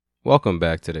Welcome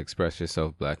back to the Express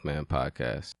Yourself Black Man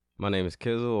podcast. My name is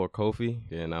Kizzle or Kofi,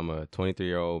 and I'm a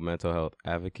 23-year-old mental health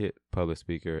advocate, public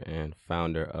speaker, and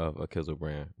founder of a Kizzle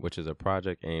brand, which is a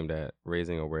project aimed at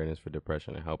raising awareness for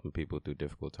depression and helping people through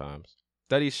difficult times.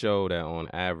 Studies show that on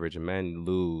average, men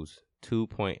lose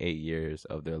 2.8 years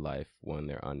of their life when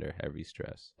they're under heavy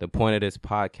stress. The point of this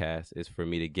podcast is for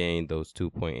me to gain those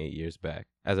 2.8 years back.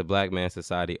 As a black man,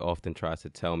 society often tries to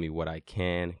tell me what I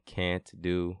can, can't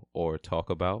do, or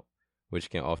talk about, which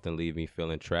can often leave me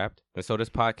feeling trapped. And so this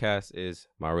podcast is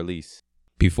my release.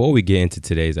 Before we get into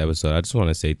today's episode, I just want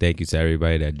to say thank you to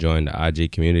everybody that joined the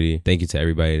IG community. Thank you to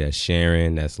everybody that's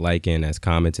sharing, that's liking, that's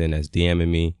commenting, that's DMing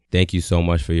me. Thank you so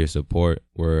much for your support.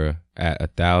 We're at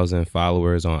 1,000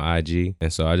 followers on IG.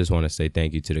 And so I just want to say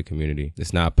thank you to the community.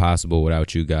 It's not possible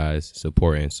without you guys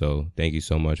supporting. So thank you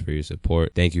so much for your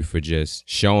support. Thank you for just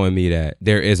showing me that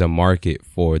there is a market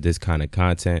for this kind of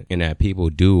content and that people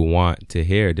do want to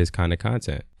hear this kind of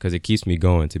content because it keeps me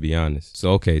going, to be honest.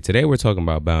 So, okay, today we're talking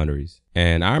about boundaries.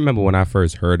 And I remember when I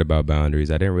first heard about boundaries,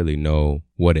 I didn't really know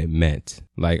what it meant.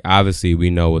 Like, obviously,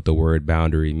 we know what the word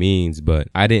boundary means, but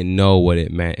I didn't know what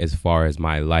it meant as far as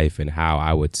my life and how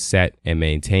I would set and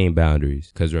maintain boundaries.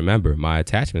 Because remember, my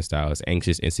attachment style is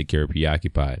anxious, insecure,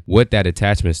 preoccupied. With that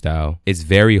attachment style, it's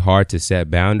very hard to set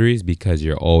boundaries because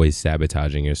you're always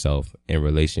sabotaging yourself in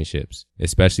relationships,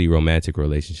 especially romantic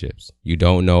relationships. You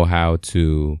don't know how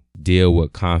to deal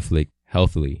with conflict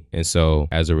healthily. And so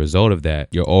as a result of that,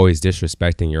 you're always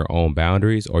disrespecting your own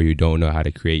boundaries, or you don't know how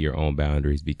to create your own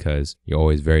boundaries because you're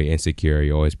always very insecure.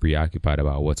 You're always preoccupied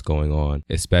about what's going on,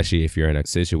 especially if you're in a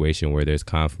situation where there's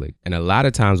conflict. And a lot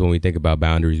of times when we think about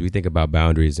boundaries, we think about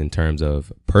boundaries in terms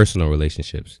of personal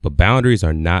relationships. But boundaries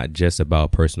are not just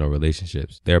about personal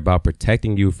relationships. They're about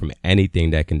protecting you from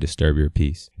anything that can disturb your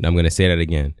peace. And I'm going to say that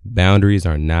again. Boundaries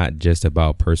are not just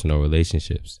about personal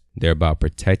relationships. They're about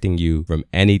protecting you from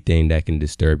anything that can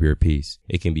disturb your peace.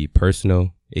 It can be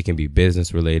personal. It can be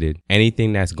business related.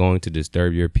 Anything that's going to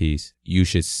disturb your peace, you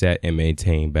should set and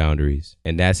maintain boundaries.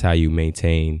 And that's how you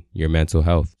maintain your mental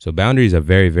health. So boundaries are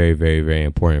very, very, very, very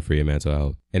important for your mental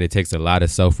health. And it takes a lot of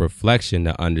self-reflection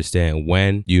to understand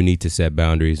when you need to set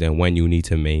boundaries and when you need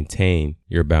to maintain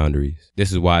your boundaries.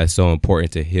 This is why it's so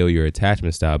important to heal your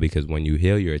attachment style, because when you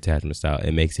heal your attachment style,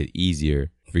 it makes it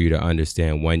easier for you to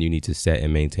understand when you need to set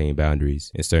and maintain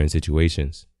boundaries in certain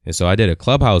situations. And so I did a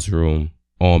Clubhouse room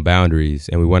on boundaries,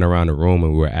 and we went around the room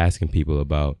and we were asking people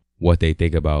about what they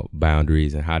think about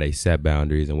boundaries and how they set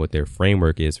boundaries and what their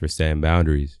framework is for setting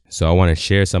boundaries. So I want to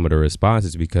share some of the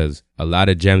responses because a lot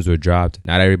of gems were dropped.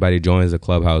 Not everybody joins the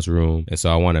Clubhouse room. And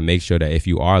so I want to make sure that if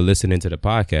you are listening to the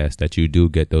podcast, that you do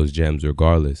get those gems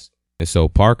regardless. And so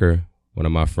Parker, one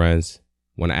of my friends,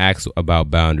 when I asked about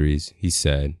boundaries, he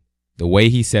said, the way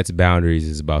he sets boundaries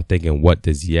is about thinking, what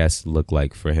does yes look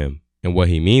like for him? And what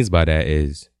he means by that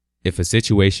is, if a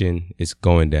situation is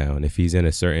going down, if he's in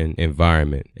a certain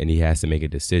environment and he has to make a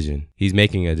decision, he's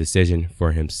making a decision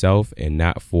for himself and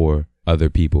not for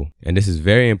other people. And this is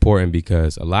very important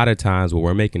because a lot of times when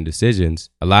we're making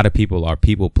decisions, a lot of people are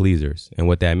people pleasers. And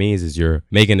what that means is you're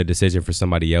making a decision for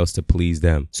somebody else to please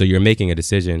them. So you're making a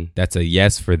decision that's a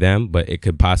yes for them, but it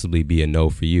could possibly be a no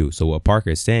for you. So what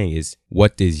Parker is saying is,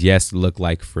 what does yes look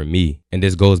like for me? And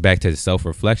this goes back to the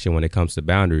self-reflection when it comes to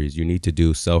boundaries. You need to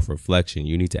do self-reflection.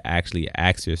 You need to actually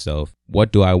ask yourself,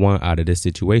 what do I want out of this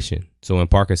situation? So when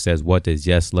Parker says, what does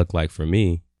yes look like for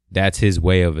me? That's his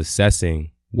way of assessing,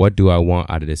 what do I want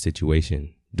out of this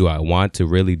situation? Do I want to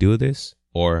really do this?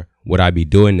 Or would I be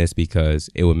doing this because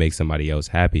it would make somebody else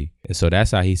happy? And so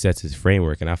that's how he sets his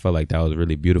framework. And I felt like that was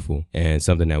really beautiful and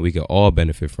something that we could all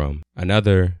benefit from.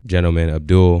 Another gentleman,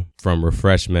 Abdul from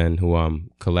Refresh Men, who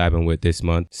I'm collabing with this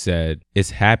month, said,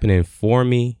 it's happening for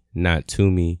me, not to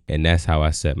me. And that's how I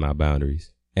set my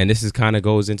boundaries. And this is kind of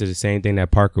goes into the same thing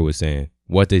that Parker was saying.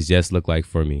 What does yes look like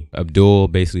for me? Abdul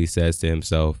basically says to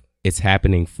himself, it's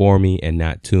happening for me and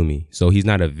not to me. So he's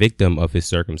not a victim of his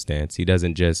circumstance. He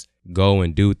doesn't just go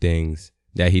and do things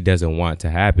that he doesn't want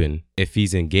to happen. If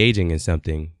he's engaging in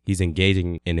something, he's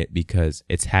engaging in it because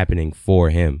it's happening for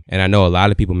him. And I know a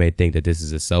lot of people may think that this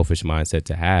is a selfish mindset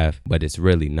to have, but it's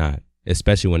really not,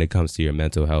 especially when it comes to your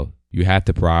mental health. You have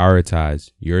to prioritize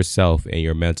yourself and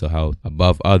your mental health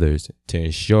above others to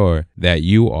ensure that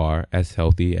you are as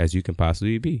healthy as you can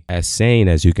possibly be, as sane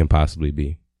as you can possibly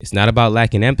be. It's not about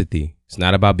lacking empathy. It's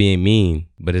not about being mean,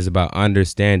 but it's about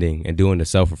understanding and doing the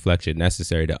self-reflection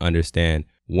necessary to understand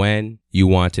when you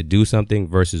want to do something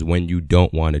versus when you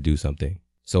don't want to do something.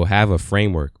 So have a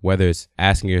framework, whether it's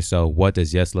asking yourself, what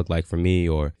does yes look like for me?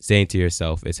 Or saying to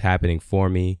yourself, it's happening for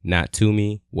me, not to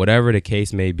me. Whatever the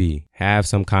case may be, have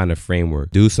some kind of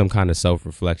framework. Do some kind of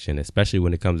self-reflection, especially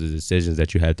when it comes to decisions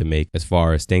that you have to make as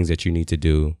far as things that you need to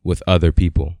do with other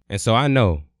people. And so I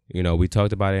know, we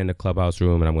talked about it in the Clubhouse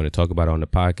room, and I'm going to talk about it on the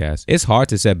podcast. It's hard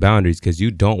to set boundaries because you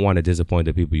don't want to disappoint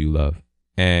the people you love.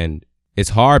 And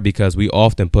it's hard because we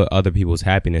often put other people's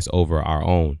happiness over our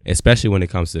own, especially when it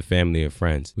comes to family and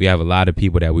friends. We have a lot of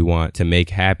people that we want to make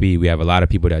happy. We have a lot of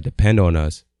people that depend on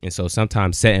us. And so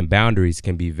sometimes setting boundaries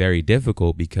can be very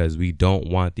difficult because we don't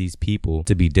want these people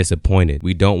to be disappointed.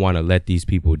 We don't want to let these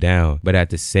people down. But at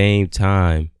the same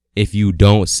time, if you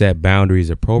don't set boundaries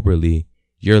appropriately,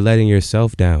 you're letting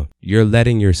yourself down. You're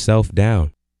letting yourself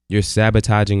down. You're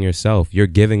sabotaging yourself. You're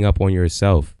giving up on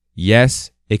yourself.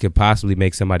 Yes, it could possibly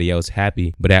make somebody else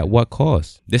happy, but at what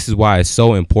cost? This is why it's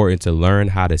so important to learn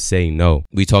how to say no.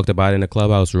 We talked about it in the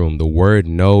Clubhouse room. The word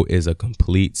no is a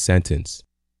complete sentence.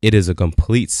 It is a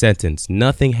complete sentence.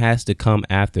 Nothing has to come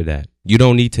after that. You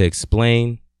don't need to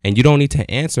explain, and you don't need to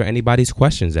answer anybody's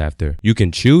questions after. You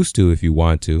can choose to if you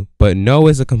want to, but no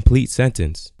is a complete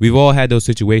sentence. We've all had those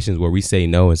situations where we say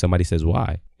no and somebody says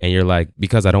why? And you're like,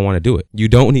 because I don't want to do it. You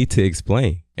don't need to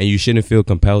explain, and you shouldn't feel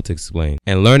compelled to explain.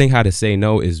 And learning how to say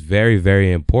no is very,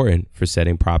 very important for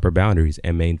setting proper boundaries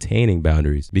and maintaining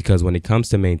boundaries. Because when it comes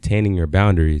to maintaining your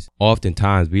boundaries,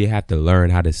 oftentimes we have to learn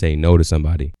how to say no to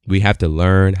somebody. We have to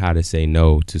learn how to say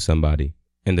no to somebody.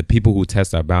 And the people who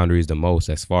test our boundaries the most,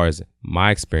 as far as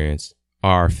my experience,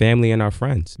 are our family and our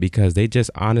friends, because they just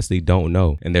honestly don't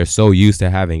know. And they're so used to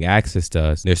having access to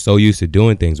us. They're so used to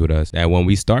doing things with us that when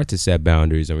we start to set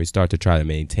boundaries and we start to try to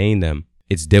maintain them,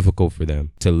 it's difficult for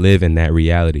them to live in that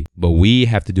reality. But we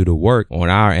have to do the work on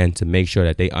our end to make sure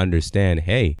that they understand,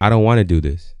 hey, I don't want to do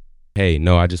this. Hey,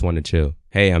 no, I just want to chill.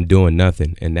 Hey, I'm doing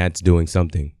nothing, and that's doing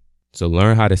something. So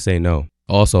learn how to say no.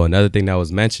 Also, another thing that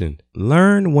was mentioned,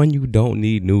 learn when you don't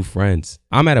need new friends.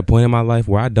 I'm at a point in my life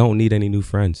where I don't need any new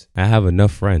friends. I have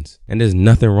enough friends, and there's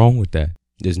nothing wrong with that.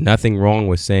 There's nothing wrong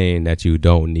with saying that you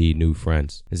don't need new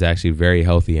friends. It's actually very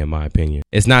healthy in my opinion.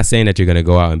 It's not saying that you're going to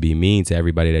go out and be mean to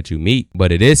everybody that you meet,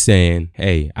 but it is saying,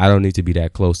 hey, I don't need to be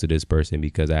that close to this person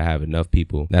because I have enough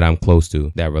people that I'm close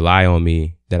to that rely on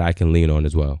me that I can lean on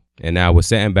as well. And now with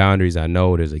setting boundaries, I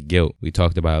know there's a guilt. We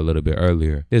talked about it a little bit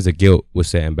earlier. There's a guilt with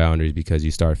setting boundaries because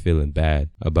you start feeling bad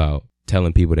about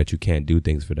telling people that you can't do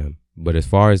things for them. But as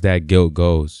far as that guilt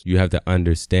goes, you have to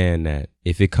understand that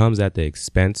if it comes at the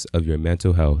expense of your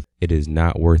mental health, it is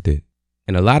not worth it.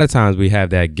 And a lot of times we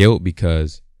have that guilt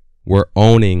because we're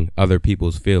owning other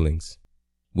people's feelings.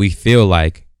 We feel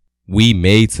like we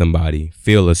made somebody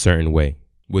feel a certain way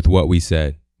with what we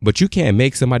said. But you can't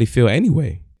make somebody feel any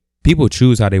way. People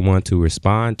choose how they want to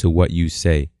respond to what you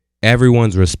say.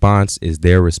 Everyone's response is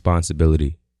their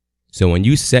responsibility. So when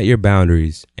you set your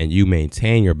boundaries and you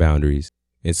maintain your boundaries,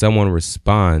 and someone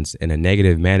responds in a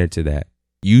negative manner to that,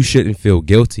 you shouldn't feel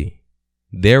guilty.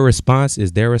 Their response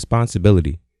is their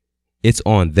responsibility. It's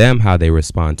on them how they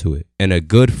respond to it. And a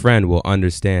good friend will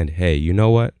understand, hey, you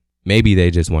know what? Maybe they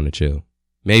just want to chill.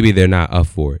 Maybe they're not up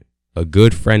for it. A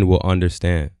good friend will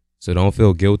understand. So don't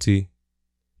feel guilty.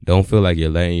 Don't feel like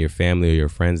you're letting your family or your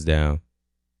friends down.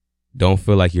 Don't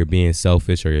feel like you're being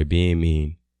selfish or you're being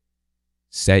mean.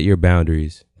 Set your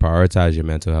boundaries. Prioritize your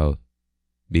mental health.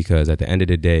 Because at the end of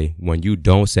the day, when you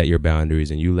don't set your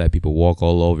boundaries and you let people walk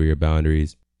all over your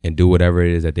boundaries and do whatever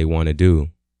it is that they want to do,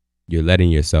 you're letting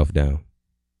yourself down.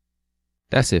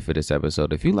 That's it for this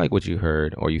episode. If you like what you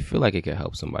heard or you feel like it could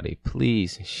help somebody,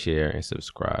 please share and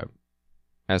subscribe.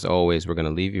 As always, we're going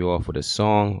to leave you off with a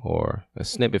song or a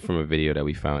snippet from a video that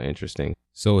we found interesting.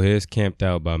 So here's Camped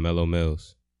Out by Mellow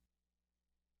Mills.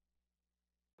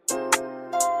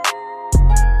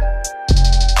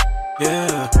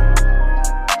 Yeah.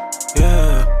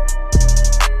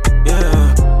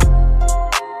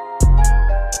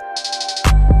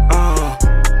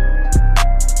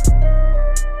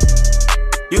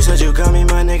 You said you got me,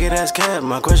 my nigga, that's cap.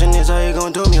 My question is, how you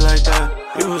gon' do me like that?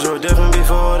 You was real different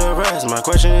before the rest. My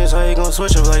question is, how you gon'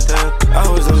 switch up like that? I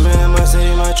was the man in my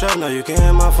city, my trap. Now you can't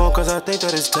hit my phone cause I think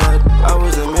that it's tapped. I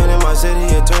was the man in my city,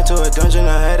 it turned to a dungeon.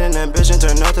 I had an ambition,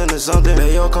 turned nothing to something.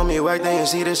 They all call me whack, they ain't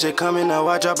see this shit coming. Now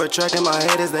I drop a track in my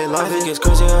head as they love it. I think it's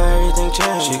crazy how everything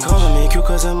changed. She calling me cute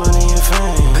cause of money and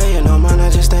fame. Paying no mind, I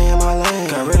just stay in my lane.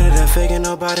 Got rid of that fake and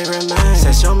nobody remains.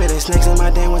 Said show me the snakes in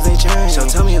my damn ones they change. So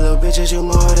tell me little bitches you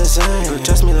more the same. But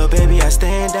trust me little baby, I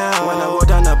stand out. When I walk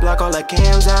down the block, all the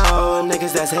cams out. All the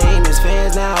niggas that's hating is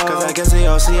fans now. Cause I guess they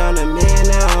all see I'm the man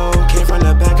now. Came from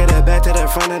the back of the back to the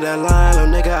front of the line. Little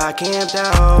nigga, I camped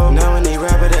out. Now any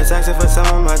rapper that's asking for some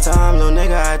of my time, little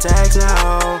nigga, I tax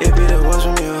now. It be the ones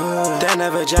from your hood that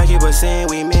never jack you, but saying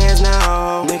we mans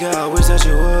now. Nigga, I wish that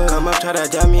you would come up, try to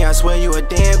dump me, I swear you a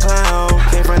damn clown.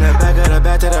 Came from the back of the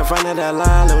back to the front of the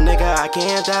line, little nigga, I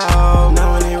can't doubt.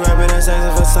 Now when he rapping, that's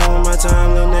asking for some of my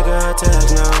time, little nigga, I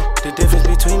tax now. The difference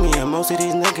between me and most of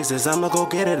these niggas is I'ma go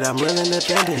get it, I'm real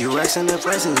independent. You racks the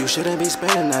pricing, you shouldn't be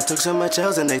spending. I took so much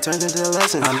L's and they turned into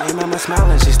lessons. I made mama smile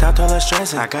and she stopped all her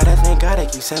stressing. I gotta thank God, I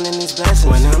keep sending these blessings.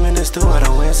 When I'm in the store, I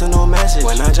don't answer no message.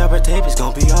 When I drop a tape, it's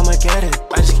gon' be Armageddon.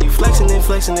 I just keep flexing and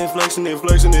flexing and flexing and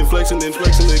flexing and flexing and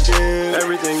flexing again.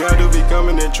 Everything I do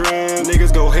becoming a trend.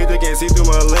 Niggas gon' hate, they can't see through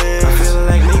my lens. I feel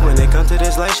like me when they come to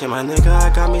this light shit. My nigga,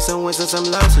 I got me some wins and some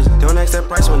losses. Don't ask the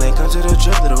price when they come to the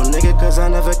trip, little nigga, cause I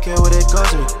never care what it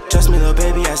costs me. Trust me, little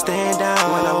baby, I stand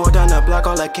out. When I walk down the block,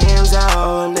 all the cams out.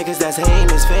 All them niggas that's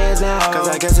hating is fans now. Cause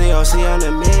I guess they all see I'm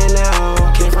the man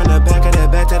now. Came from the back of the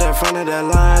back to the front of the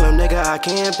line, little nigga, I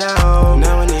camped out.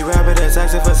 Now when he rapper that's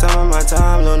asking for some of my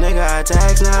time, little nigga, I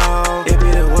tax now. It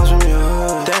be the ones from your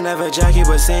hood that never jack you,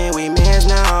 but saying we mans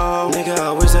now. Nigga,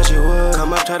 I wish that you would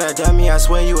come up, try to dump me, I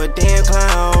swear you a damn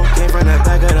clown. Came from the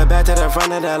back of the back to the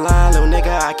front of the line, little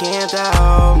nigga, I camped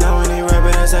out. Now when he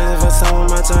rapper that's asking for some of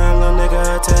my time, little nigga,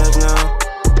 I tax now.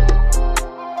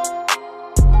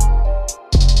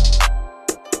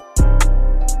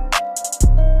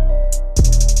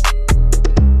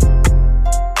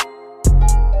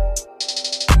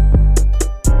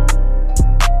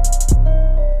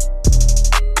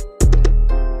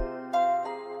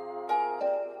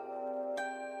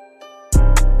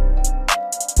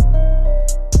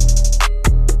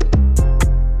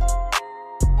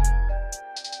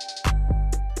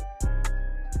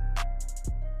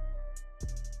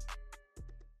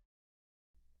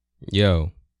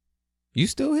 Yo, you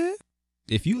still here?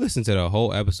 If you listen to the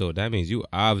whole episode, that means you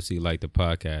obviously like the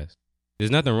podcast.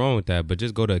 There's nothing wrong with that, but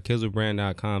just go to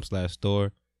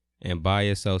kizzlebrand.com/store and buy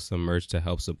yourself some merch to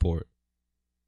help support.